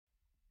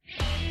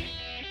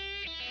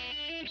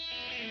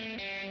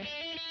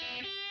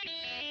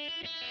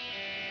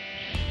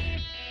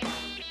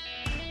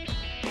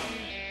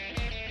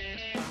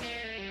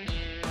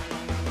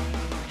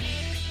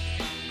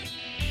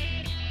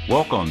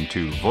Welcome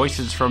to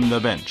Voices from the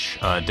Bench,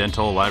 a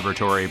dental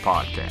laboratory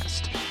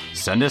podcast.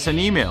 Send us an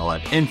email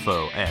at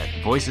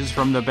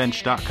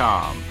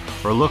info@voicesfromthebench.com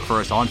or look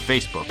for us on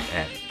Facebook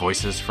at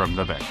Voices from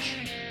the Bench.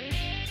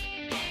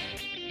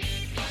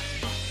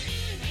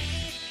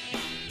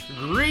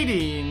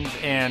 Greetings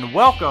and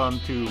welcome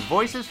to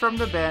Voices from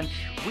the Bench.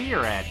 We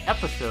are at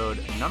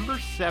episode number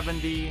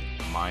 70.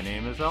 My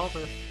name is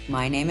Elvis.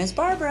 My name is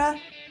Barbara.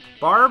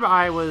 Barb,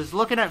 I was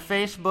looking at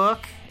Facebook,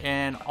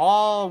 and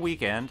all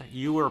weekend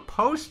you were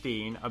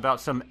posting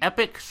about some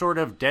epic sort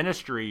of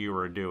dentistry you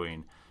were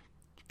doing.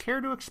 Care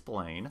to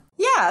explain?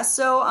 Yeah,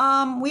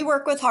 so we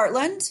work with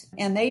Heartland,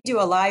 and they do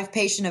a live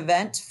patient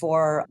event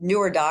for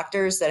newer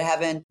doctors that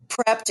haven't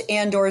prepped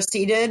and or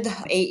seated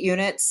 8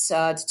 units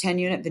to 10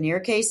 unit veneer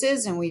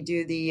cases. And we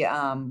do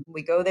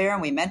we go there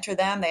and we mentor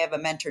them. They have a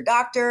mentor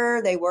doctor.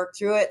 They work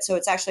through it. So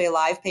it's actually a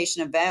live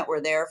patient event.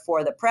 We're there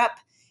for the prep,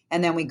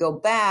 and then we go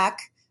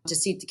back to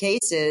seat the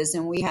cases.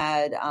 And we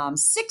had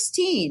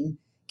 16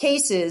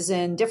 cases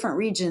in different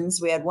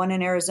regions. We had one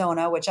in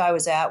Arizona, which I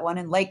was at, one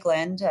in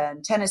Lakeland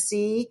and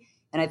Tennessee,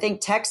 and I think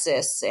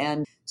Texas.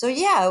 And so,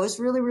 yeah, it was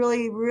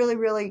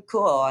really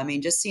cool. I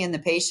mean, just seeing the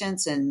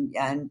patients and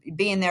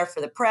being there for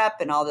the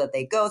prep and all that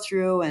they go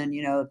through and,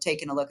 you know,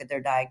 taking a look at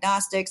their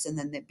diagnostics and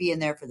then being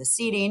there for the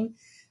seating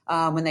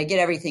when they get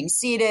everything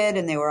seated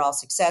and they were all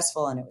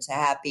successful and it was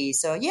happy.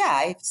 So, yeah,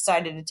 I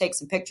decided to take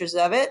some pictures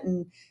of it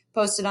and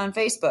post it on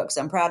Facebook.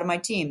 So I'm proud of my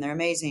team. They're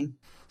amazing.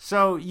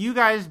 So you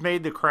guys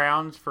made the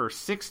crowns for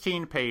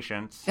 16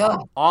 patients.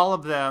 Oh. All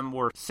of them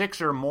were 6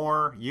 or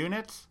more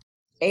units?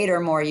 8 or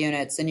more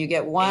units. And you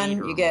get less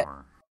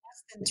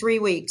than 3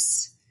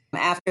 weeks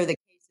after the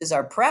cases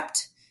are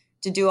prepped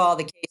to do all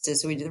the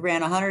cases. So we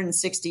ran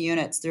 160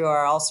 units through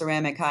our all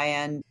ceramic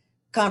high-end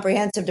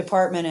comprehensive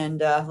department in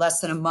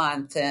less than a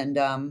month. And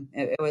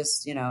it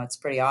was, you know, it's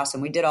pretty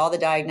awesome. We did all the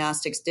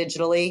diagnostics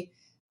digitally.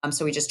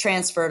 So we just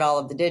transferred all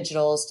of the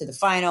digitals to the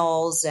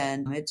finals,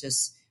 and we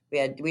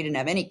didn't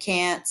have any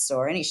cants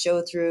or any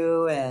show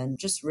through, and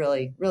just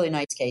really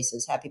nice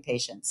cases, happy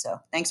patients. So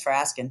thanks for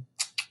asking.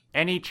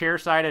 Any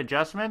chairside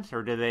adjustments,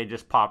 or did they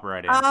just pop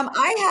right in?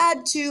 I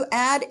had to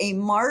add a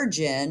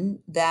margin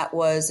that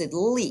was at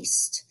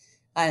least,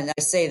 and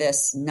I say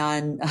this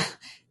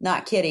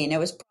not kidding, it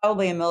was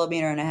probably 1.5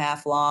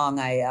 millimeters long.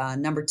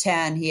 Number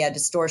 10, he had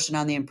distortion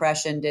on the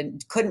impression,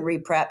 couldn't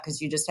re-prep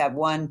because you just have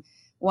one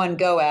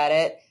go at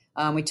it.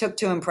 We took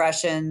 2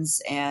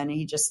 impressions and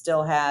he just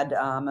still had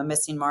a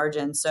missing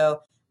margin.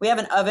 So we have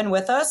an oven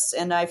with us,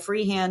 and I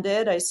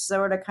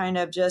sort of kind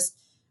of just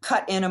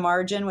cut in a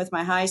margin with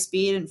my high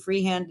speed and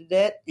freehanded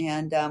it,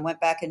 and went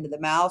back into the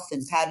mouth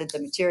and patted the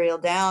material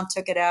down,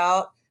 took it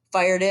out,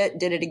 fired it,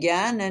 did it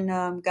again,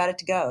 and got it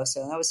to go.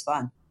 So that was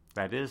fun.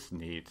 That is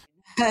neat.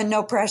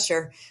 No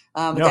pressure.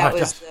 But no,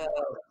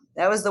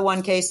 that was the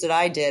one case that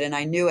I did, and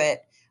I knew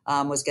it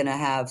was going to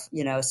have,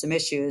 you know, some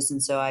issues.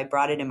 And so I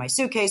brought it in my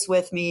suitcase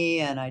with me,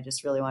 and I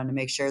just really wanted to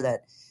make sure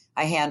that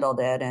I handled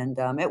it, and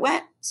it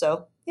went.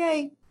 So,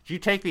 yay. Did you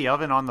take the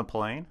oven on the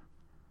plane?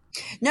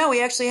 No,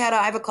 we actually had an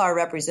Ivoclar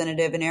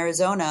representative in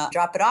Arizona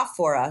drop it off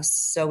for us.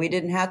 So we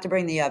didn't have to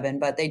bring the oven,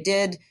 but they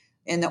did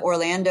in the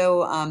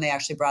Orlando. They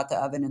actually brought the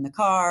oven in the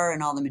car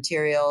and all the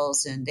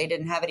materials, and they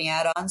didn't have any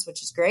add-ons,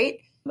 which is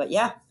great. But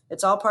yeah,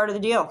 it's all part of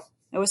the deal.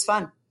 It was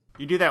fun.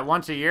 You do that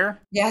once a year?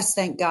 Yes,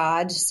 thank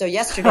God. So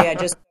yesterday I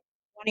just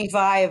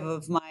 25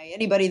 of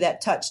anybody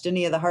that touched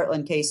any of the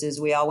Heartland cases,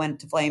 we all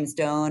went to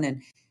Flamestone,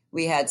 and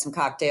we had some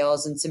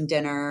cocktails and some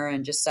dinner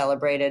and just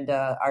celebrated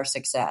our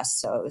success.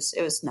 So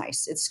it was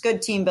nice. It's a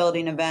good team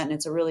building event, and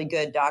it's a really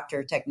good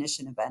doctor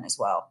technician event as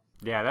well.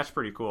 Yeah, that's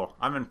pretty cool.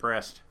 I'm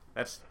impressed.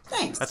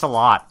 Thanks. That's a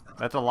lot.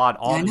 That's a lot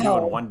all to do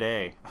in one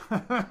day.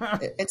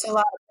 It's a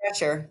lot of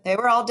pressure. They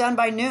were all done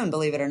by noon,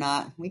 believe it or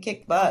not. We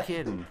kicked butt. No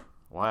kidding.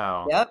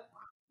 Wow. Yep.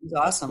 It was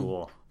awesome. That's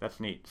cool. That's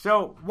neat.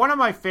 So one of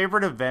my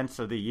favorite events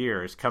of the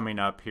year is coming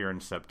up here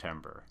in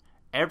September.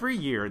 Every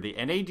year, the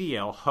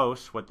NADL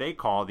hosts what they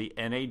call the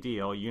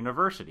NADL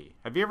University.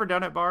 Have you ever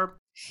done it, Barb?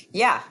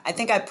 Yeah, I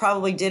think I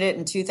probably did it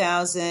in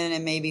 2000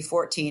 and maybe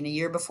 14, a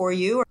year before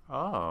you.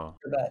 Oh.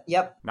 But,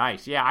 yep.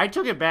 Nice. Yeah, I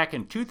took it back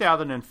in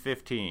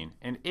 2015,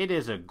 and it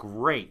is a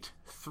great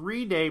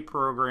 3-day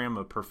program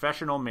of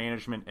professional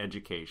management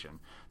education.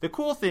 The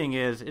cool thing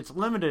is it's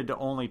limited to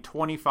only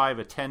 25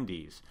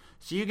 attendees,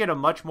 so you get a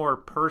much more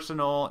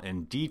personal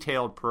and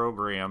detailed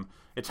program.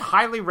 It's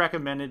highly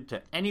recommended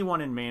to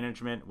anyone in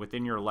management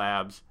within your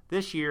labs.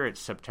 This year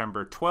it's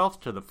September 12th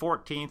to the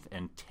 14th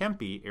in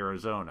Tempe,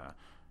 Arizona.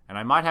 And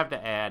I might have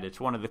to add, it's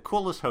one of the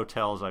coolest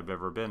hotels I've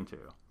ever been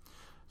to.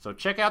 So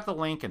check out the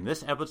link in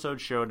this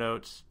episode's show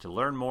notes to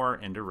learn more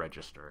and to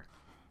register.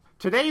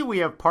 Today we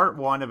have part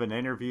 1 of an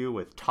interview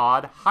with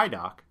Todd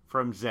Heidock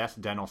from Zest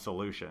Dental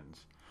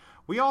Solutions.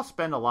 We all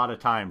spend a lot of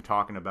time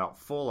talking about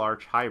full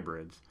arch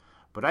hybrids,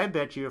 but I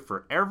bet you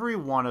for every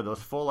one of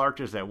those full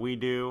arches that we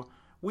do,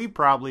 we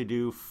probably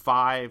do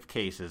 5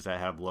 cases that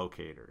have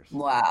locators.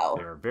 Wow.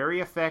 They're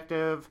very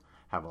effective,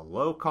 have a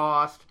low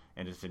cost,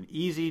 and it's an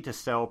easy to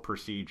sell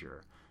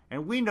procedure.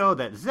 And we know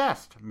that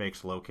Zest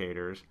makes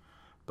locators,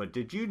 but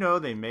did you know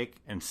they make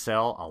and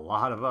sell a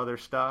lot of other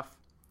stuff?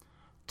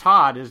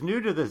 Todd is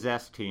new to the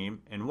Zest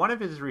team, and one of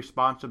his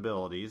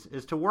responsibilities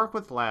is to work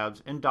with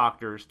labs and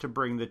doctors to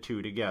bring the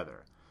two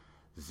together.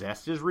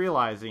 Zest is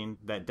realizing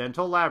that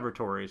dental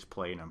laboratories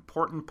play an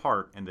important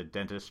part in the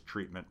dentist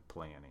treatment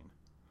planning.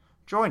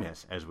 Join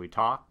us as we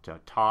talk to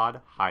Todd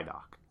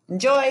Heidock.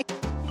 Enjoy!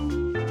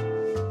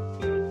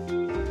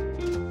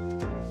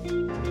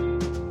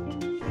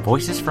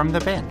 Voices from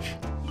the Bench.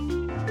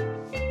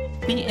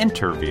 The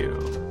interview.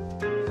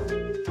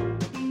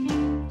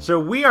 So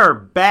we are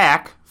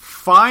back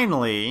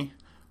finally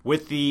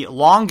with the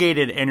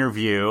elongated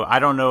interview. I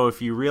don't know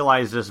if you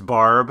realize this,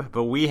 Barb,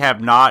 but we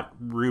have not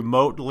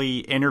remotely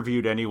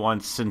interviewed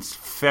anyone since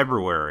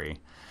February.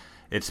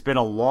 It's been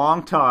a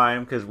long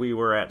time because we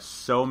were at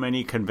so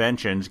many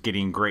conventions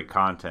getting great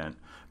content.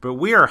 But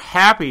we are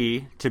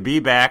happy to be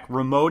back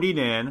remoting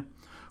in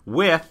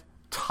with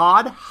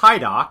Todd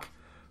Heidock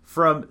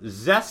from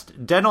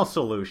Zest Dental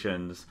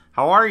Solutions.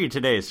 How are you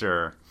today,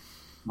 sir?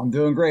 I'm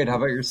doing great. How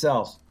about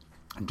yourself?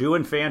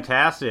 Doing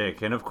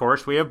fantastic. And of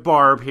course, we have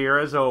Barb here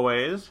as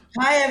always.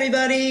 Hi,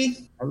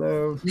 everybody.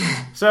 Hello.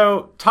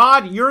 So,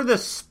 Todd, you're the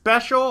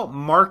Special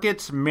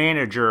Markets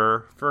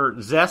Manager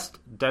for Zest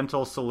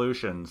Dental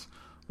Solutions.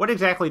 What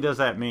exactly does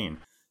that mean?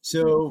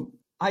 So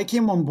I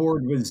came on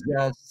board with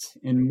Zest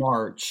in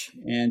March.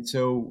 And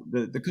so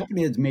the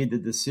company has made the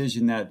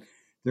decision that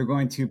they're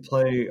going to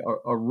play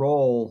a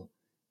role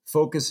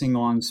focusing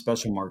on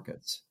special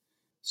markets.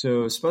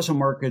 So special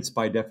markets,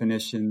 by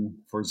definition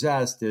for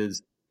Zest,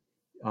 is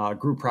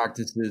group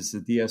practices, the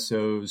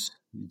DSOs,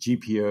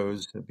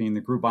 GPOs, being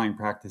the group buying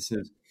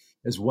practices,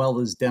 as well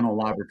as dental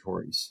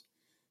laboratories.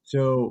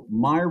 So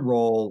my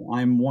role,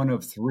 I'm one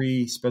of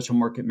 3 special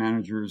market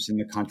managers in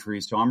the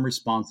country. So I'm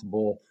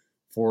responsible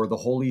for the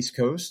whole East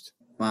Coast.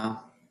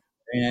 Wow.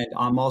 And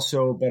I'm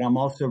also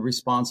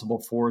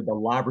responsible for the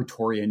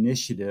laboratory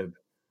initiative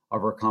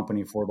of our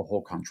company for the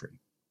whole country.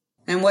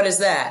 And what is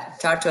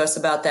that? Talk to us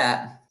about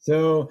that.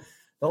 So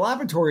the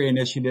laboratory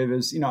initiative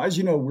is, as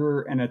you know,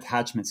 we're an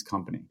attachments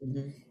company.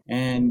 Mm-hmm.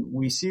 And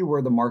we see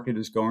where the market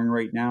is going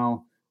right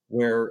now,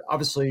 where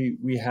obviously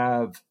we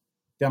have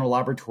dental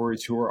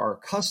laboratories who are our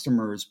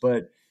customers,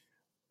 but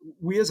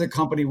we as a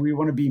company, we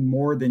want to be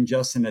more than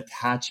just an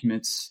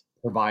attachments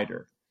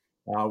provider.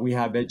 We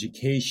have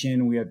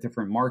education, we have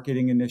different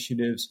marketing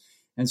initiatives.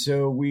 And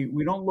so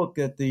we don't look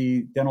at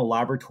the dental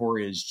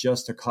laboratory as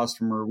just a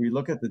customer. We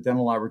look at the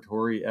dental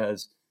laboratory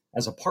as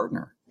a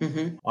partner.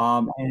 Mm-hmm.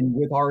 And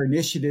with our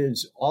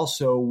initiatives,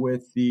 also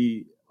with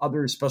the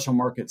other special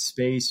market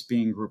space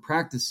being group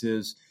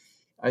practices,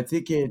 I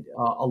think it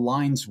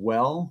aligns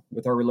well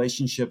with our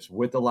relationships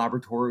with the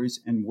laboratories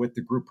and with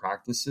the group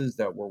practices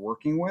that we're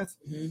working with,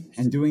 mm-hmm.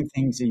 and doing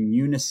things in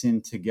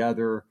unison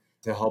together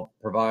to help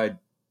provide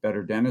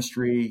better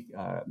dentistry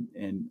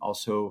and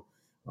also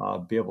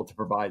be able to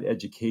provide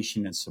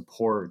education and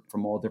support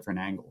from all different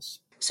angles.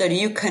 So do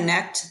you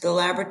connect the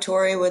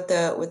laboratory with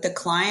the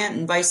client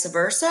and vice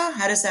versa?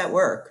 How does that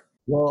work?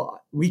 Well,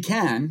 we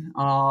can.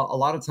 A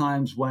lot of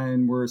times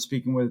when we're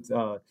speaking with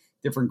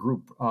different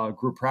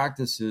group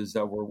practices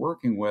that we're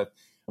working with,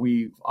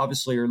 we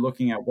obviously are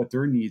looking at what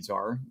their needs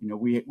are.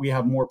 We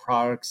have more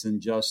products than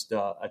just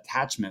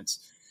attachments,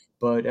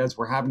 but as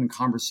we're having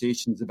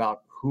conversations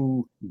about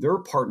who their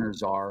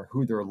partners are,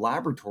 who their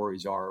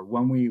laboratories are,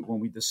 when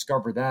we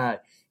discover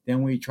that,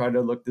 then we try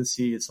to look to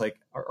see, it's like,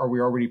 are we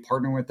already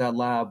partnering with that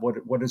lab?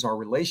 What is our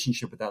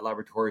relationship with that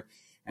laboratory?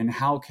 And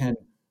how can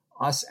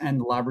us and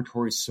the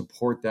laboratories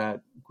support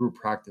that group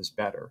practice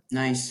better?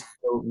 Nice.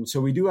 So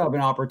we do have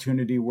an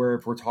opportunity where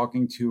if we're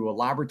talking to a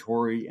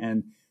laboratory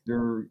and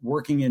they're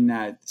working in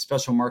that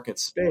special market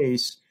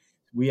space,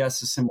 we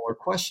ask the similar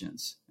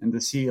questions and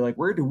to see, like,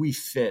 where do we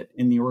fit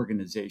in the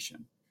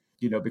organization?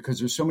 Because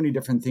there's so many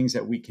different things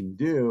that we can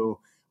do.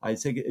 I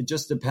think it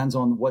just depends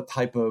on what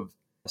type of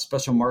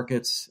special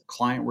markets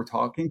client we're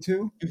talking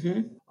to, mm-hmm.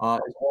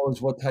 As well as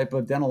what type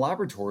of dental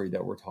laboratory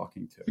that we're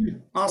talking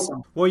to.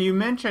 Awesome. Well, you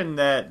mentioned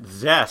that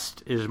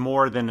Zest is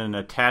more than an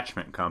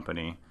attachment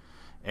company.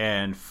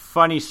 And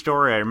funny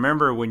story, I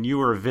remember when you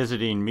were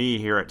visiting me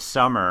here at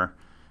Summer,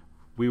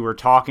 we were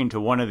talking to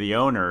one of the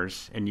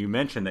owners, and you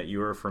mentioned that you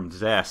were from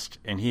Zest,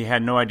 and he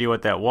had no idea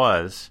what that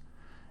was.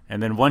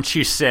 And then once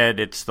you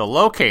said it's the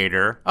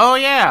locator, oh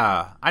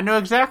yeah, I know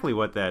exactly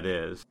what that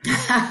is.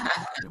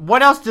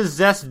 What else does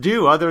Zest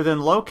do other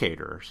than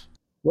locators?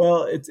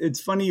 Well,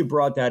 it's funny you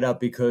brought that up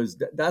because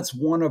that's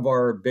one of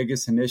our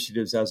biggest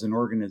initiatives as an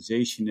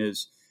organization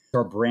is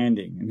our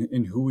branding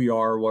and who we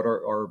are, what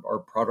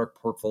our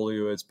product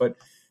portfolio is, but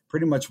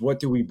pretty much what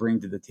do we bring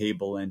to the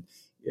table. And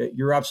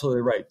you're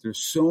absolutely right. There's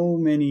so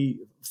many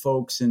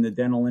folks in the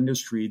dental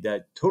industry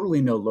that totally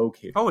know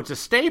locator. Oh, it's a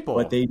staple.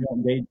 But they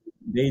don't.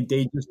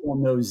 They just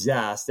don't know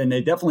Zest, and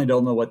they definitely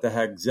don't know what the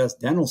heck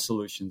Zest Dental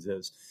Solutions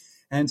is.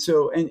 And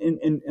so,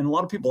 and a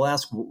lot of people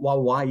ask,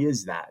 well, why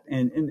is that?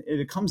 And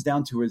it comes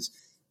down to is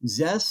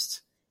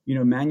Zest,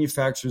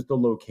 manufactures the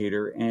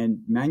locator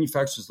and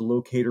manufactures the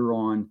locator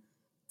on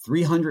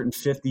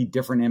 350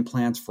 different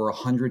implants for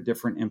 100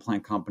 different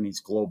implant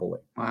companies globally.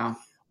 Wow.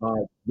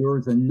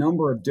 there's a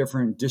number of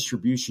different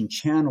distribution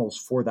channels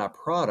for that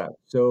product.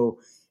 So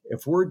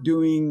if we're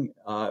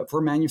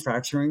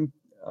manufacturing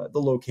the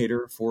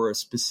locator for a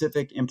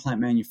specific implant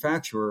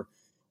manufacturer,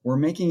 we're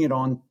making it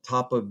on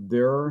top of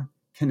their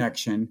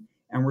connection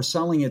and we're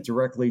selling it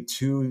directly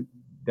to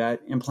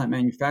that implant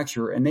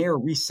manufacturer, and they are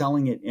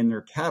reselling it in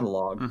their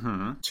catalog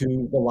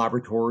to the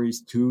laboratories,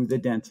 to the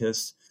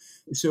dentists.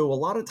 So a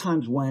lot of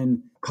times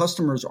when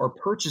customers are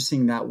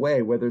purchasing that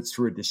way, whether it's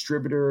through a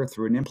distributor,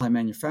 through an implant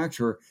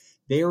manufacturer,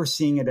 they are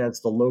seeing it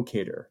as the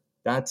locator.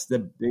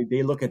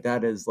 They look at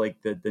that as like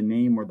the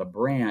name or the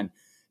brand.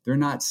 They're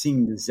not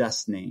seeing the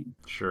Zest name.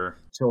 Sure.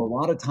 So a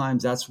lot of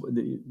times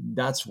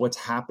that's what's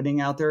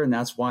happening out there, and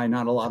that's why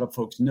not a lot of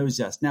folks know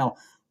Zest. Now,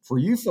 for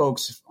you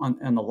folks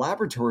on the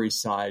laboratory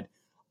side,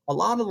 a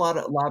lot of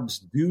labs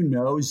do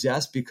know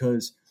Zest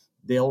because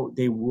they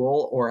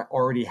will or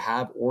already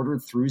have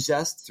ordered through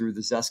Zest, through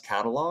the Zest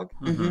catalog,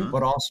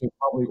 but also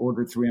probably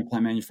ordered through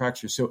implant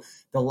manufacturers. So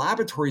the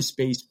laboratory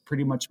space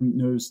pretty much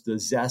knows the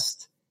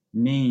Zest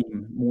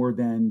name more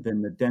than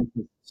the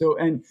dentist. So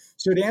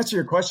to answer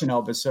your question,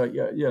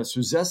 Elvis,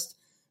 so Zest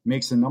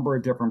makes a number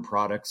of different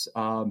products.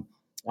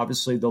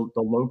 Obviously the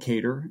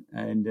locator,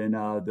 and then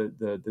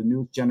the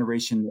new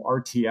generation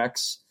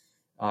RTX.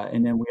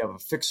 And then we have a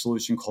fixed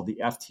solution called the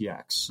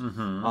FTX.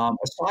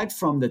 Aside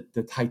from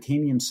the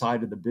titanium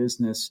side of the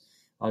business,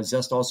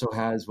 Zest also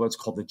has what's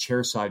called the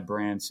chairside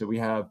brand. So we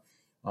have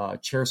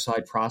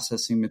chairside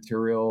processing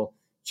material,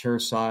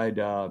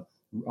 chairside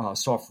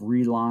soft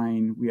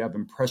reline. We have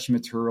impression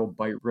material,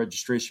 bite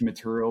registration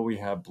material. We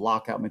have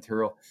blockout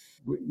material.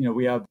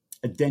 We have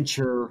a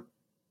denture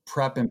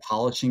prep and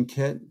polishing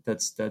kit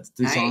that's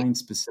designed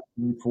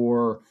specifically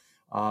for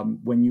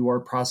when you are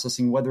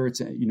processing, whether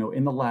it's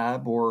in the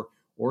lab or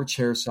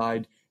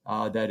chairside,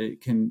 that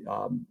it can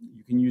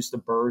you can use the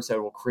burrs that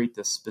will create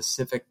the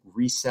specific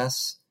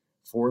recess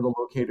for the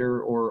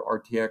locator or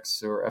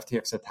RTX or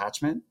FTX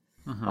attachment.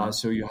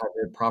 So you have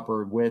the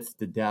proper width,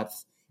 the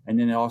depth, and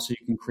then also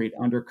you can create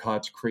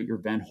undercuts, create your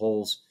vent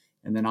holes,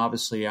 and then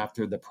obviously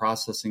after the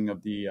processing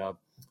of the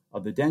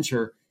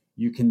denture,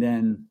 you can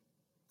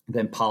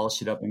then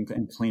polish it up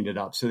and clean it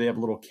up. So they have a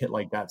little kit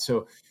like that.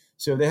 So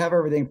they have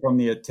everything from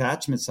the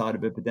attachment side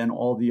of it, but then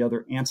all the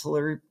other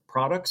ancillary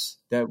products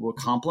that will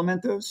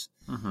complement those.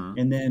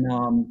 And then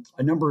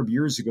a number of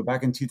years ago,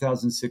 back in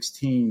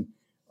 2016,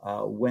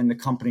 when the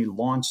company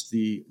launched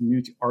the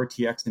new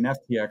RTX and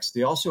FTX,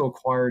 they also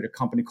acquired a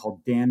company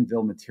called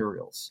Danville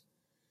Materials.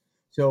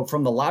 So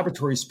from the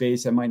laboratory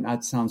space, that might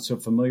not sound so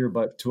familiar,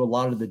 but to a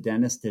lot of the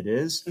dentists, it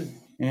is.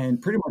 And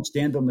pretty much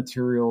Danville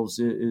Materials,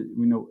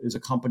 is a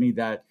company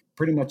that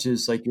pretty much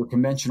is like your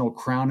conventional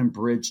crown and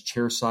bridge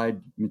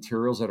chairside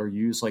materials that are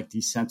used, like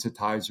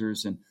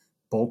desensitizers and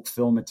bulk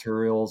fill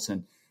materials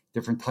and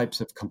different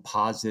types of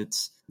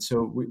composites.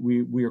 So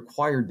we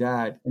acquired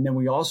that. And then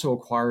we also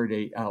acquired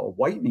a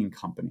whitening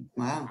company.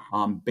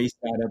 Wow. Based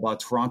out of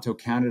Toronto,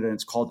 Canada. And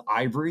it's called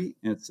Iveri.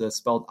 And it's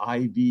spelled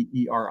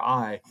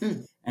Iveri.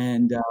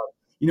 And,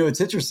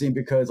 it's interesting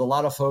because a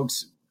lot of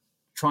folks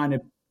trying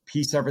to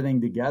piece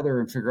everything together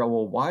and figure out,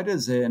 well, why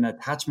does an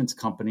attachments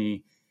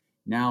company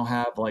now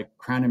have like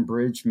crown and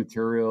bridge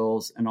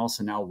materials and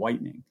also now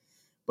whitening?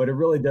 But it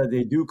really does.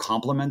 They do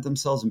complement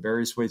themselves in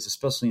various ways,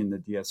 especially in the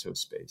DSO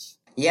space.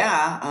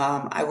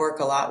 Yeah, I work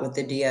a lot with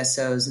the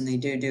DSOs, and they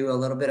do a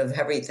little bit of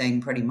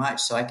everything pretty much.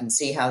 So I can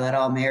see how that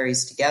all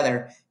marries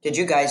together. Did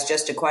you guys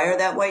just acquire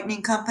that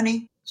whitening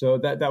company? So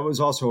that was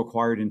also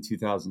acquired in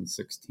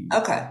 2016.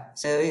 Okay.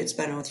 So it's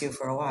been with you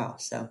for a while.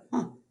 So,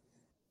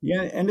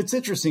 Yeah. And it's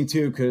interesting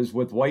too, because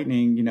with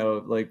whitening,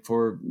 like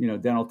for,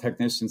 dental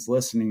technicians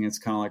listening, it's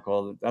kind of like,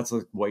 well, that's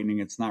like whitening.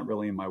 It's not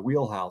really in my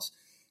wheelhouse.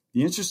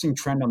 The interesting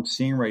trend I'm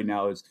seeing right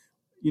now is,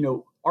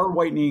 our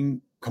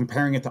whitening,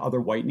 comparing it to other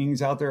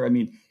whitenings out there. I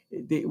mean,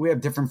 we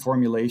have different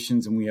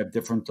formulations and we have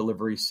different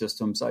delivery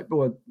systems, that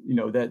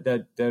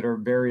are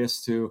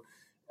various to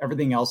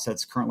everything else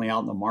that's currently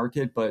out in the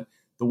market. But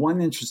the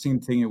one interesting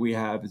thing that we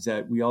have is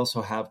that we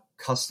also have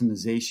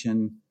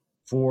customization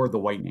for the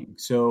whitening.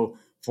 So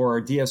for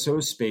our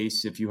DSO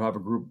space, if you have a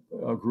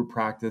group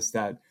practice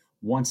that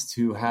wants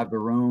to have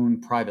their own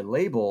private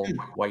label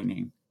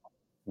whitening,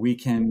 we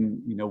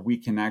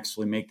can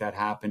actually make that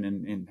happen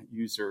and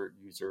use their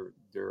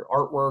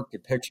artwork, their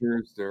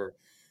pictures, their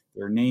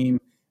name.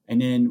 And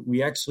then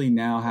we actually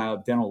now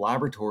have dental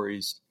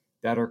laboratories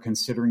that are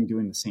considering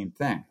doing the same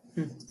thing.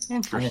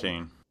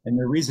 Interesting. And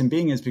the reason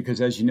being is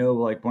because, as you know,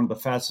 like one of the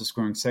fastest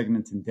growing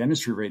segments in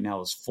dentistry right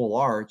now is full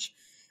arch.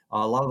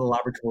 A lot of the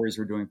laboratories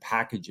are doing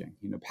packaging,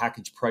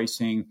 package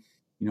pricing,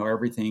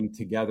 everything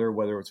together,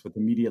 whether it's with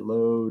immediate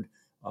load,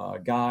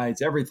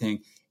 guides,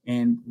 everything.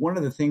 And one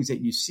of the things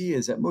that you see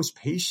is that most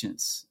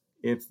patients,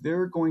 if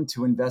they're going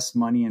to invest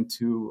money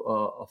into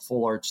a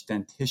full arch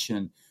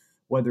dentition,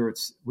 whether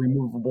it's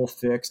removable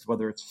fixed,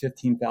 whether it's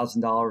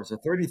 $15,000 or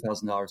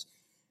 $30,000,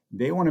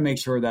 they want to make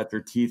sure that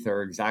their teeth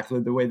are exactly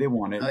the way they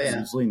want it. It's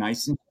usually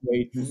nice and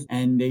straight,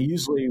 and they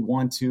usually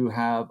want to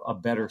have a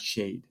better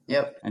shade.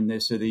 Yep.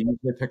 And so they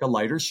usually pick a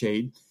lighter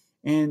shade.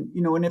 And,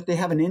 and if they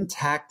have an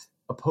intact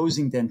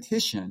opposing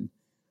dentition,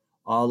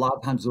 a lot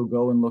of times they'll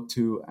go and look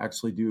to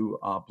actually do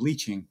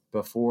bleaching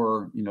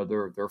before,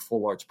 their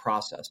full arch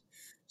process.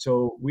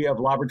 So we have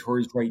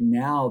laboratories right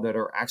now that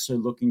are actually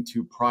looking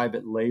to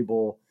private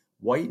label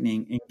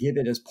whitening and give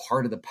it as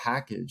part of the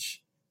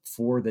package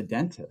for the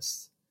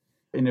dentist.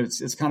 And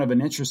it's kind of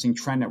an interesting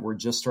trend that we're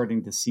just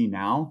starting to see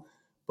now,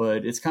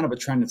 but it's kind of a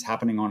trend that's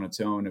happening on its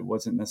own. It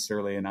wasn't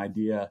necessarily an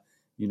idea,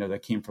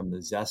 that came from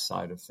the Zest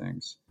side of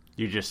things.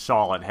 You just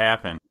saw it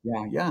happen.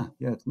 Yeah.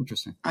 It's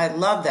interesting. I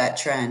love that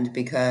trend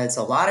because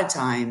a lot of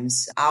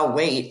times I'll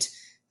wait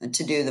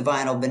to do the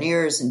vinyl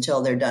veneers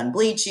until they're done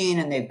bleaching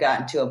and they've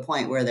gotten to a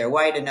point where they're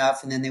white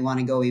enough and then they want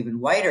to go even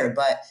whiter.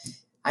 But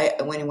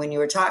when you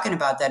were talking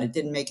about that, it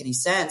didn't make any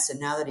sense. And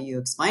now that you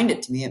explained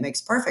it to me, it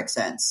makes perfect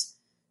sense.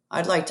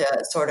 I'd like to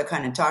sort of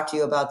kind of talk to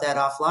you about that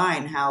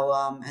offline,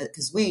 how,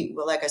 because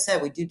like I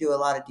said, we do a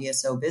lot of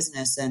DSO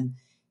business and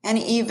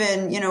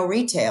even,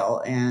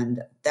 retail.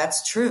 And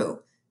that's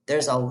true.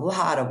 There's a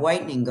lot of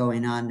whitening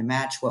going on to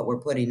match what we're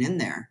putting in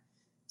there.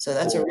 So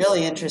that's a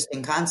really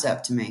interesting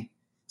concept to me.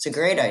 It's a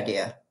great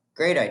idea.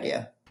 Great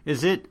idea.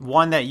 Is it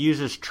one that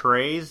uses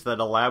trays that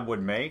a lab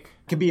would make?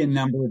 It could be a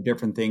number of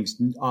different things.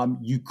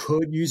 You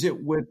could use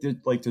it with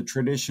the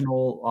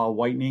traditional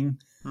whitening,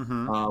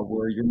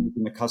 where you're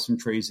making the custom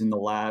trays in the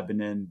lab and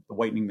then the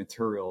whitening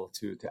material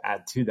to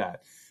add to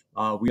that.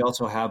 We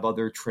also have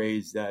other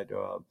trays that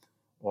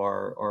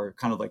are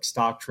kind of like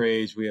stock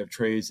trays. We have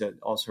trays that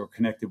also are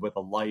connected with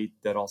a light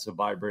that also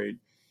vibrate,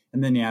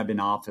 and then you have an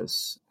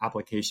office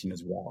application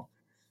as well.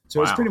 So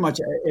Wow. It's pretty much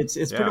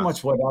pretty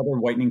much what other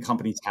whitening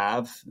companies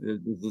have.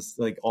 It's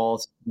like all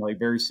like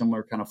very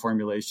similar kind of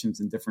formulations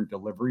and different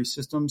delivery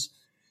systems.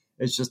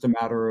 It's just a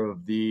matter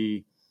of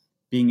being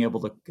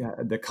able to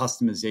the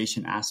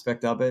customization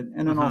aspect of it,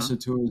 and then also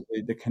too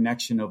the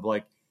connection of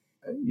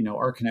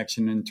our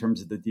connection in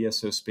terms of the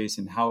DSO space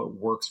and how it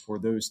works for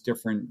those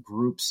different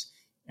groups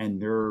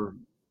and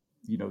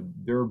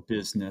their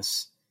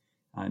business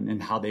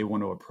and how they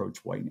want to approach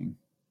whitening.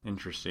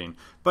 Interesting.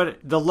 But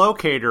the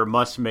locator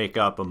must make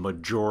up a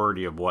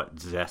majority of what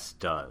Zest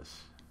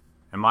does.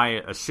 Am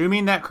I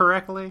assuming that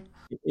correctly?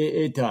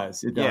 It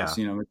does. It does.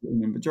 Yeah.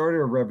 The majority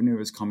of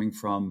revenue is coming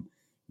from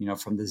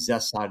the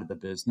Zest side of the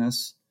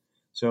business.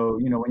 So,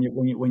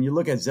 when you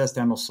look at Zest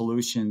Dental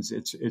Solutions,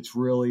 it's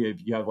really,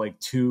 if you have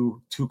like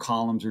two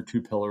columns or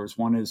two pillars.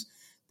 One is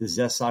the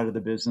Zest side of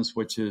the business,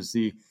 which is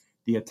the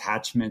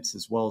attachments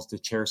as well as the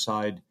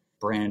chairside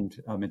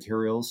brand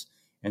materials.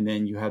 And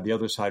then you have the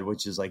other side,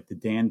 which is like the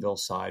Danville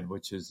side,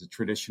 which is the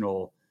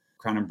traditional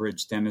crown and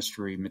bridge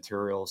dentistry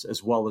materials,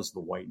 as well as the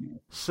whitening.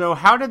 So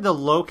how did the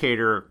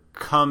locator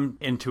come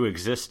into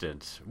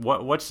existence?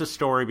 What's the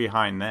story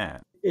behind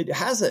that? It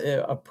has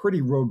a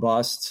pretty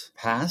robust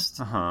past.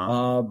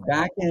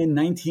 Back in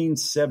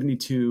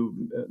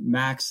 1972,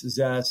 Max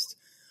Zest,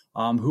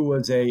 who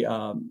was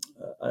a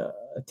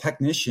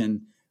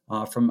technician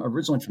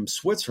originally from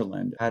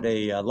Switzerland, had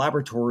a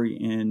laboratory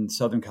in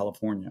Southern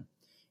California.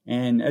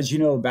 And as you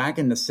know, back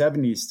in the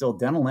 70s, still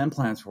dental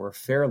implants were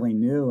fairly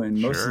new. And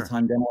most of the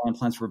time, dental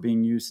implants were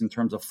being used in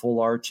terms of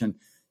full arch and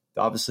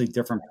obviously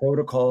different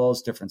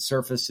protocols, different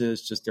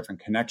surfaces, just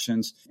different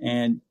connections.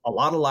 And a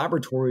lot of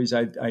laboratories,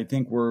 I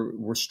think,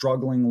 were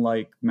struggling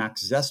like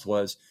Max Zest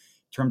was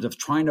in terms of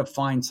trying to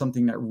find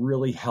something that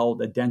really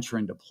held a denture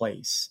into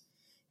place.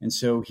 And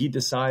so he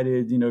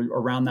decided,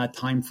 around that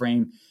time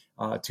frame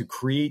to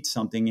create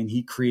something. And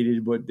he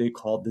created what they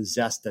called the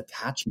Zest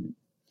attachment.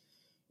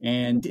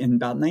 And in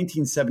about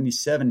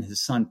 1977, his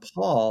son,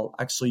 Paul,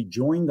 actually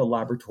joined the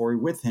laboratory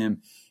with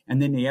him.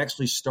 And then they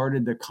actually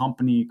started the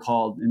company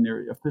and they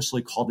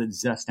officially called it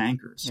Zest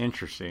Anchors.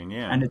 Interesting,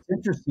 yeah. And it's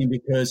interesting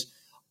because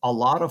a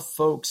lot of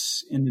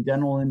folks in the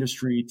dental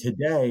industry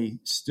today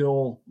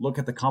still look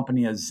at the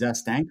company as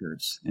Zest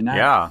Anchors. And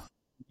that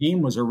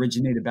name was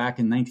originated back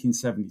in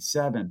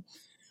 1977.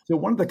 So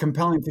one of the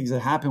compelling things that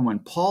happened when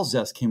Paul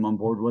Zest came on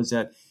board was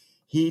that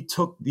he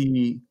took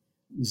the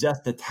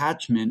Zest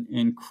attachment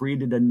and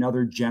created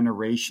another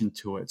generation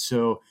to it.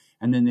 So,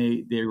 and then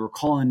they were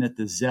calling it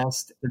the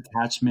Zest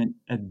Attachment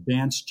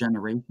Advanced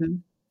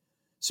Generation.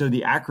 So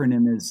the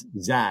acronym is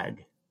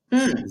ZAG.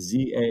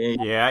 Z-A-A.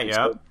 Yeah.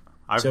 So,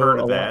 I've heard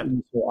of that.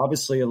 So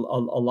obviously a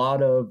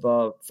lot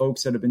of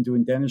folks that have been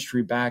doing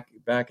dentistry back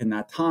in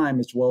that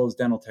time, as well as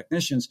dental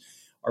technicians,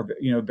 are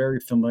very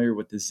familiar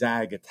with the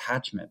ZAG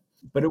attachment.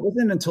 But it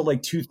wasn't until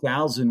like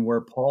 2000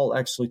 where Paul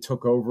actually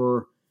took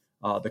over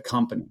the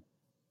company.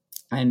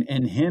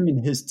 And him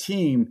and his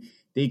team,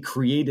 they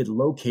created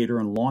Locator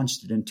and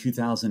launched it in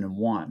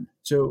 2001.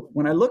 So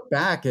when I look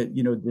back at,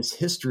 this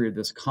history of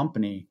this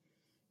company,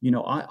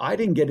 I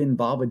didn't get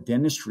involved with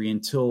dentistry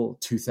until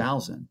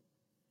 2000.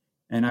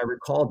 And I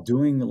recall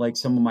doing like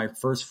some of my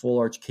first full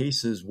arch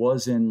cases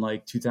was in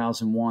like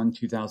 2001,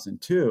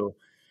 2002.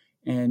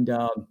 And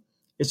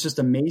it's just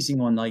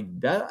amazing on like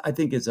that. I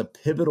think is a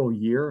pivotal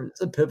year.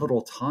 It's a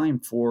pivotal time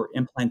for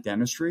implant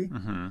dentistry.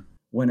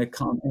 When it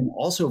comes, and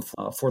also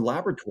for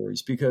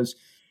laboratories, because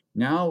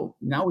now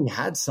we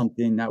had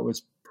something that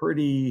was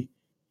pretty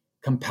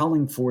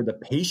compelling for the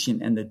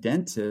patient and the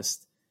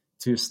dentist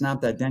to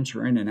snap that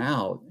denture in and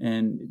out.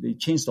 And they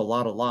changed a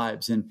lot of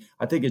lives. And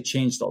I think it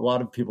changed a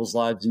lot of people's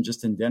lives and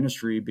just in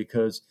dentistry,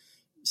 because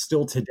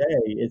still today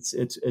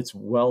it's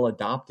well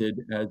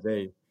adopted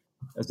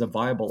as a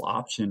viable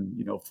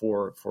option,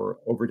 for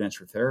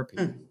overdenture therapy.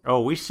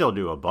 Oh, we still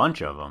do a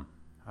bunch of them.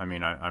 I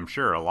mean, I'm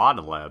sure a lot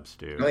of labs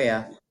do. Oh,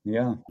 yeah.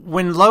 Yeah.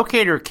 When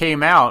Locator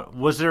came out,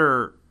 was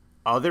there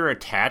other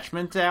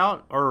attachments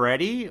out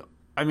already?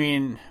 I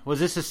mean, was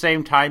this the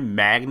same time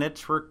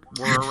magnets were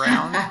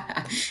around?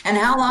 And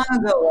how long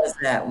ago was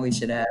that, we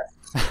should ask?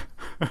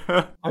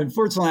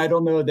 Unfortunately, I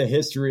don't know the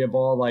history of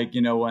all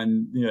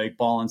when like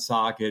ball and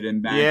socket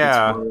and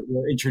magnets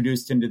were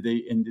introduced into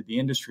the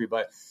industry,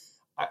 but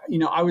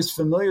I was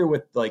familiar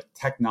with like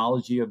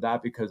technology of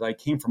that because I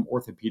came from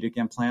orthopedic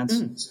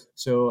implants.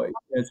 So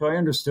I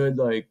understood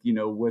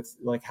with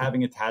like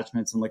having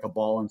attachments and like a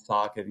ball and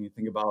socket, and you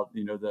think about,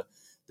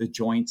 the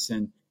joints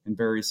and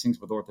various things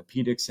with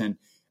orthopedics. And,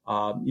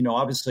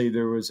 obviously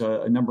there was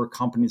a number of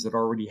companies that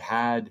already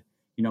had,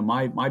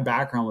 my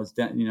background was,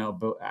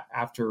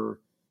 after,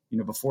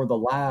 before the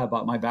lab,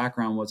 my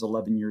background was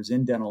 11 years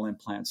in dental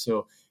implants.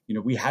 So,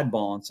 we had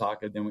ball and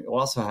socket, then we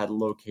also had a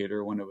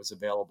Locator when it was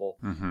available.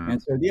 Mm-hmm.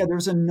 And so, there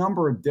was a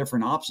number of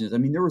different options. I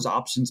mean, there was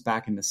options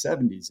back in the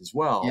 70s as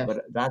well,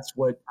 but that's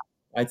what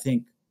I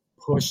think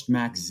pushed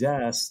Max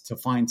Zest to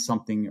find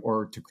something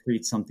or to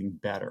create something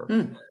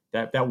better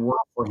that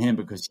worked for him,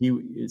 because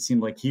it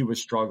seemed like he was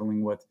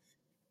struggling with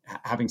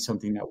having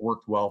something that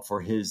worked well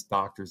for his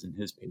doctors and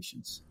his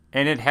patients.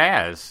 And it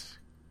has,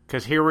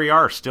 because here we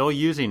are still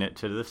using it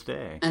to this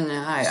day. And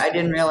I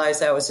didn't realize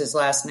that was his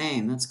last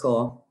name. That's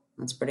cool.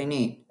 That's pretty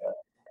neat.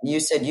 You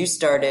said you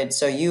started,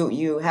 so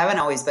you haven't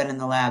always been in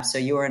the lab. So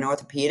you were in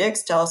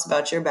orthopedics. Tell us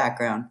about your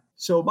background.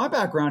 So my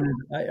background is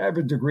I have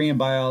a degree in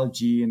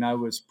biology, and I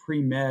was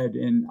pre-med,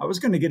 and I was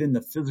going to get into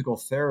physical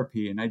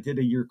therapy, and I did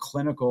a year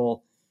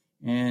clinical,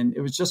 and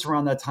it was just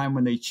around that time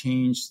when they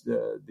changed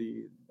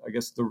the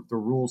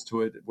rules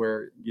to it,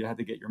 where you had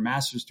to get your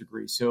master's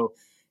degree. So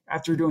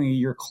after doing a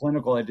year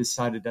clinical, I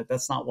decided that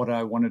that's not what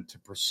I wanted to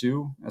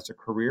pursue as a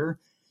career.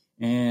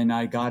 And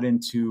I got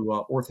into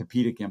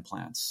orthopedic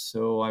implants.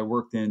 So I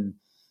worked in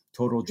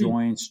total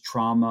joints,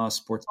 trauma,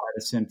 sports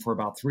medicine for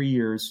about 3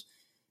 years.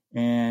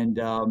 And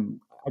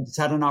I just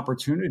had an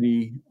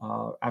opportunity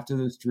after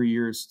those 3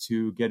 years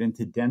to get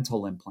into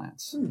dental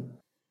implants.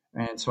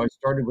 And so I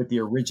started with the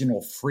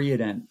original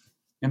Freodent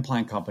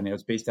implant company. I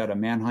was based out of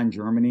Mannheim,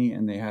 Germany,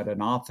 and they had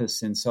an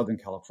office in Southern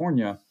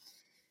California.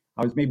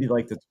 I was maybe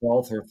like the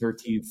 12th or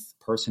 13th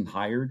person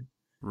hired.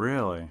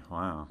 Really?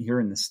 Wow. Here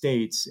in the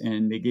States.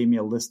 And they gave me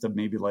a list of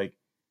maybe like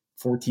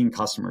 14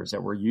 customers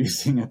that we're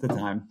using at the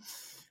time.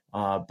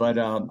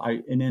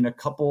 And then a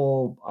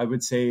couple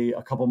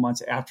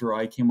months after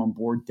I came on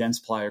board,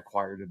 Dentsply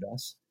acquired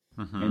us.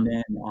 Mm-hmm. And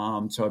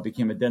then, so I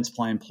became a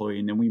Dentsply employee,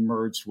 and then we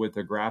merged with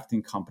a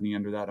grafting company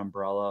under that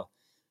umbrella,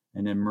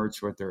 and then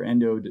merged with their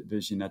endo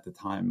division at the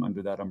time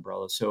under that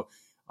umbrella. So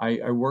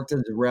I worked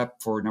as a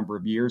rep for a number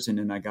of years, and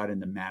then I got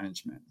into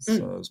management.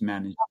 So I was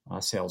managing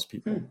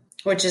salespeople.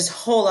 Which is a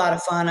whole lot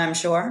of fun, I'm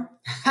sure.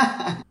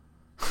 I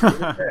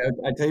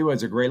tell you what,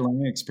 it's a great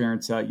learning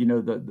experience.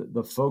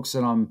 The folks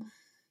that I'm,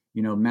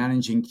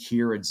 managing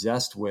here at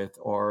Zest with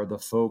are the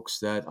folks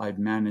that I've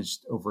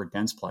managed over at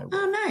Dentsply with.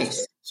 Oh,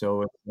 nice.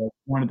 So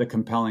one of the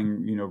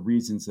compelling,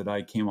 reasons that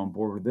I came on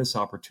board with this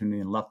opportunity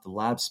and left the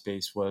lab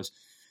space was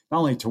not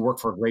only to work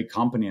for a great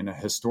company and a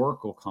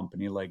historical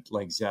company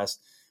like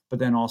Zest, but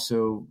then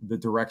also the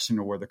direction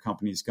of where the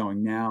company is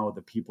going now,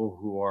 the people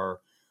who are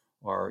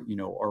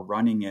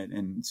running it.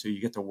 And so you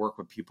get to work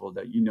with people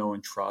that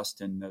and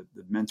trust and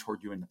that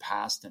mentored you in the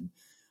past. And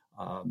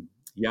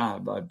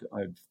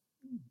I've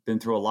been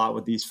through a lot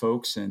with these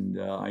folks, and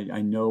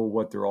I know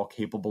what they're all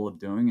capable of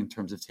doing in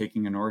terms of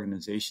taking an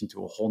organization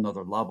to a whole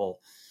nother level.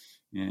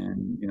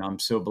 And, I'm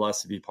so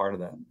blessed to be part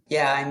of that.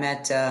 Yeah, I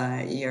met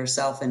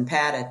yourself and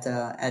Pat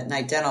at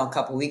Night Dental a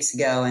couple of weeks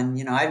ago.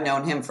 And, I've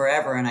known him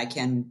forever, and I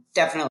can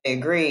definitely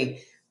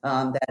agree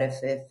that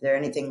if they're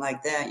anything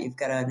like that, you've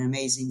got an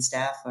amazing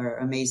staff or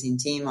amazing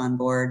team on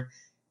board.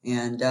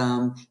 And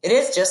it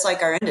is just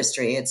like our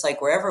industry. It's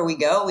like wherever we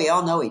go, we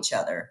all know each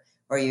other,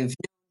 or you've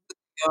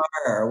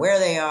or where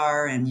they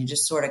are, and you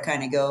just sort of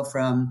kind of go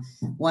from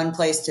one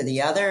place to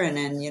the other. And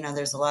then,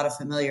 there's a lot of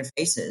familiar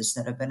faces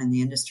that have been in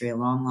the industry a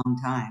long, long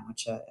time,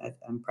 which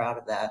I'm proud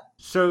of that.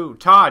 So,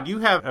 Todd, you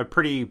have a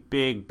pretty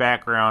big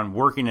background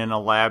working in a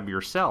lab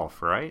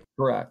yourself, right?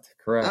 Correct.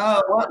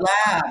 Oh, what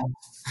lab?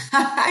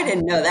 I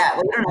didn't know that.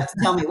 Well, you don't have to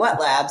tell me what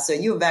lab. So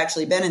you have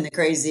actually been in the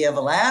crazy of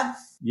a lab?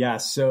 Yeah.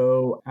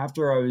 So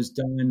after I was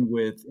done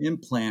with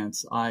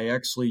implants, I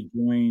actually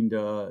joined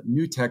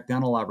New Tech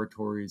Dental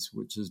Laboratories,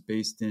 which is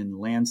based in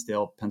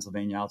Lansdale,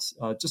 Pennsylvania,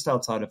 just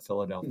outside of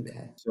Philadelphia.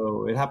 Okay.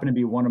 So it happened to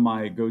be one of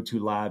my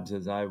go-to labs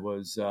as I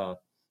was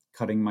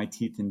cutting my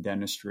teeth in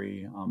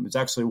dentistry. It's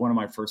actually one of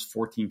my first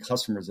 14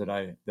 customers that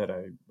I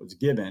was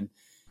given.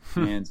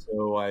 And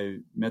so I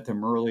met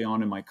them early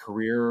on in my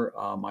career.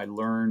 I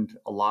learned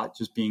a lot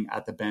just being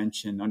at the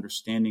bench and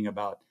understanding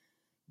about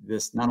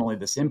this, not only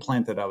this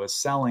implant that I was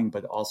selling,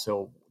 but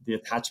also the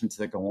attachments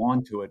that go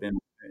on to it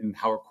and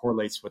how it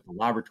correlates with the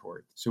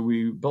laboratory. So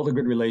we built a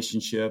good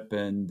relationship,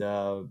 and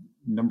a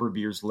number of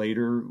years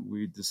later,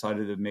 we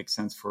decided it makes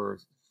sense for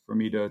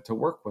me to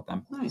work with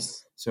them.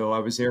 Nice. So I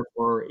was there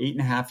for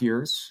 8.5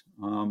 years.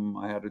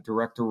 I had a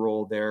director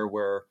role there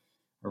where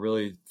I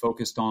really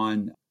focused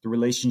on the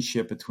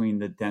relationship between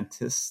the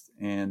dentist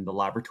and the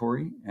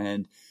laboratory.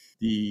 And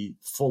the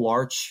full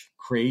arch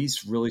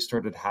craze really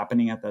started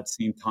happening at that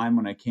same time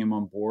when I came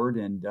on board.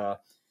 And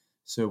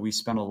so we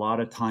spent a lot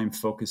of time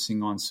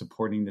focusing on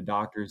supporting the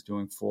doctors,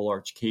 doing full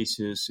arch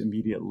cases,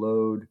 immediate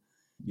load,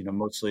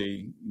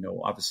 mostly,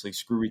 obviously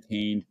screw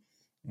retained,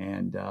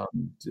 and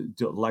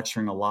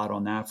lecturing a lot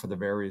on that for the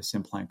various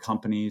implant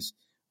companies,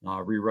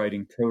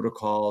 rewriting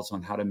protocols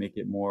on how to make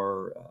it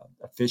more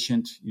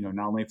efficient,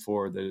 not only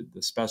for the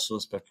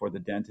specialist, but for the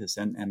dentist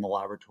and the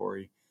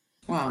laboratory.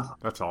 Wow.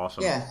 That's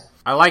awesome. Yeah.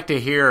 I like to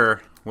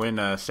hear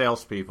when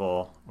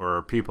salespeople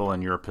or people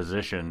in your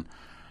position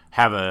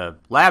have a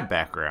lab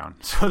background,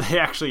 so they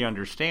actually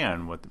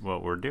understand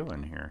what we're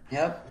doing here.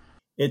 Yep.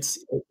 It's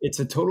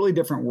a totally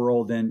different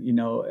world, and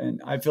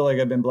and I feel like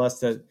I've been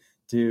blessed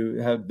to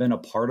have been a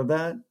part of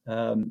that,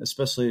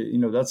 especially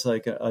that's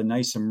like a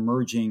nice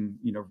emerging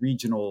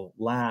regional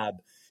lab,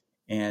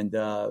 and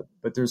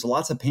but there's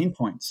lots of pain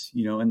points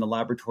in the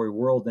laboratory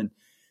world, and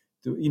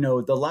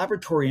the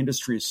laboratory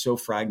industry is so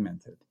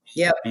fragmented.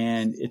 Yeah,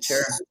 and it's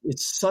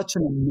such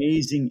an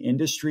amazing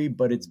industry,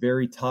 but it's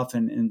very tough,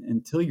 and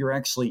until you're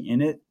actually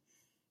in it,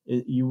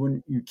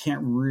 you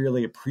can't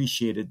really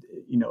appreciate it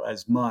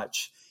as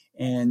much.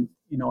 And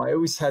I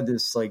always had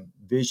this like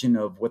vision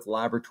of what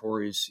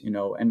laboratories,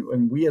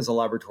 and we as a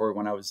laboratory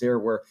when I was there,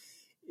 where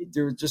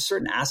there were just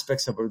certain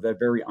aspects of it that are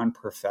very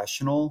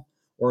unprofessional,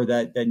 or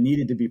that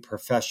needed to be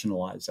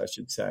professionalized, I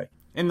should say.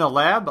 In the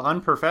lab,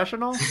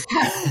 unprofessional?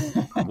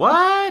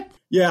 What?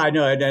 Yeah, I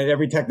know.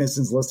 Every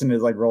technician's listening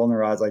is like rolling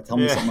their eyes, like, tell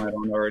me something I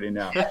don't already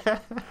know.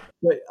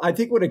 But I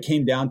think what it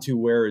came down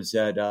to is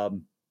that,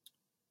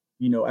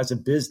 as a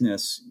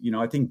business,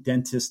 I think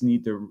dentists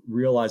need to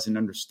realize and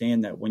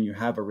understand that when you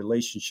have a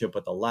relationship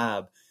with the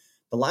lab,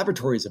 the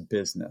laboratory is a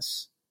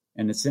business,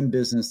 and it's in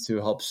business to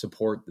help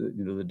support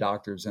the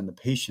doctors and the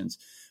patients.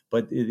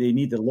 But they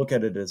need to look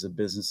at it as a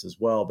business as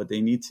well. But they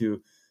need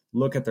to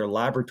look at their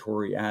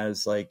laboratory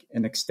as like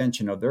an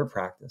extension of their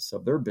practice,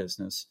 of their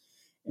business.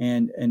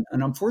 And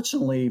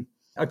unfortunately,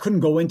 I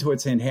couldn't go into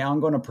it saying, hey, I'm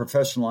going to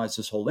professionalize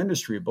this whole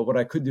industry. But what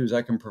I could do is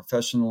I can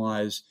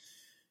professionalize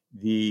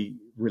the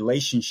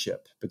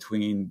relationship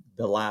between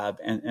the lab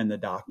and the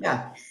doctor.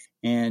 Yeah.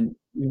 And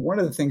one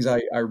of the things I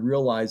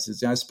realized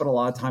is I spent a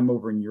lot of time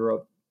over in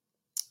Europe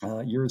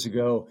years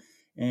ago,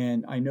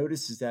 and I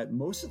noticed is that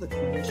most of the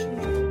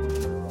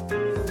clinicians...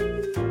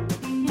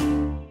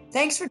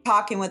 Thanks for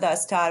talking with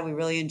us, Todd. We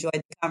really enjoyed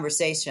the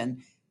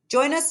conversation.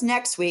 Join us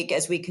next week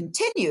as we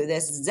continue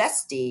this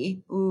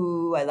zesty,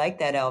 ooh, I like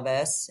that,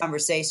 Elvis,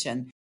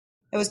 conversation.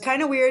 It was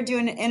kind of weird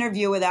doing an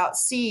interview without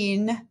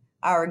seeing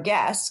our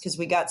guests because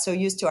we got so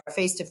used to our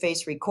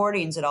face-to-face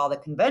recordings at all the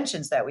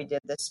conventions that we did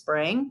this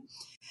spring.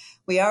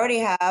 We already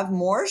have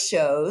more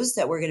shows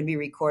that we're going to be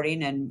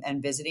recording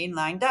and visiting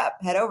lined up.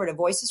 Head over to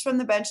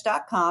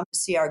voicesfromthebench.com to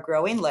see our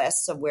growing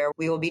lists of where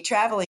we will be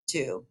traveling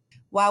to.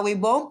 While we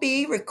won't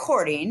be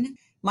recording,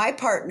 my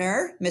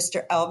partner,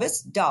 Mr.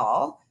 Elvis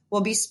Dahl, will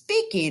be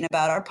speaking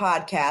about our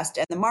podcast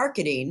and the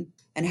marketing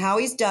and how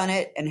he's done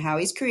it and how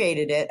he's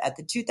created it at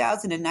the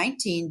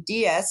 2019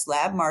 DS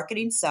Lab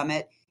Marketing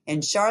Summit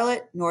in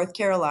Charlotte, North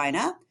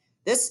Carolina.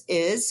 This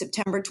is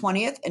September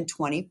 20th and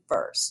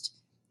 21st.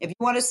 If you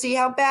want to see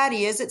how bad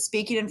he is at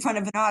speaking in front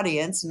of an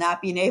audience,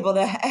 not being able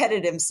to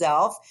edit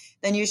himself,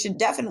 then you should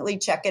definitely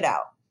check it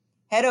out.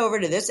 Head over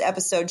to this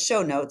episode's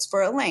show notes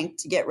for a link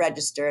to get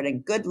registered,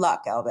 and good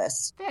luck,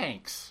 Elvis.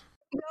 Thanks.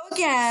 Go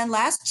again,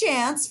 last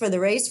chance for the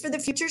Race for the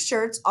Future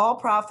shirts. All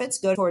profits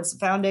go towards the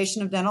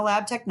Foundation of Dental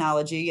Lab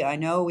Technology. I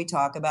know we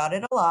talk about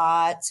it a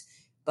lot,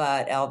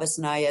 but Elvis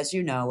and I, as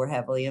you know, we're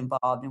heavily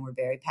involved and we're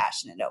very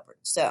passionate over it.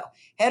 So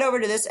head over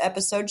to this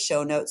episode's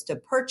show notes to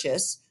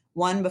purchase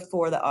one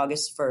before the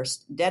August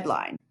 1st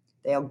deadline.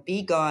 They'll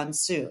be gone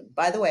soon.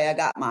 By the way, I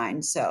got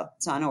mine, so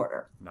it's on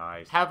order.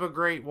 Nice. Have a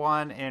great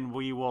one, and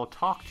we will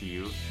talk to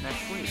you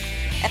next week.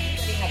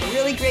 Everybody have a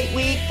really great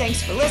week.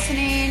 Thanks for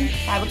listening.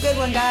 Have a good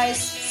one, guys.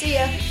 See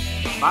ya.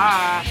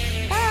 Bye.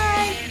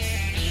 Bye.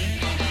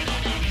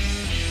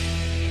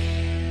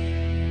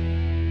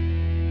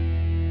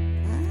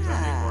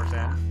 74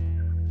 cents.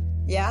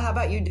 Yeah, how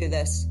about you do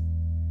this?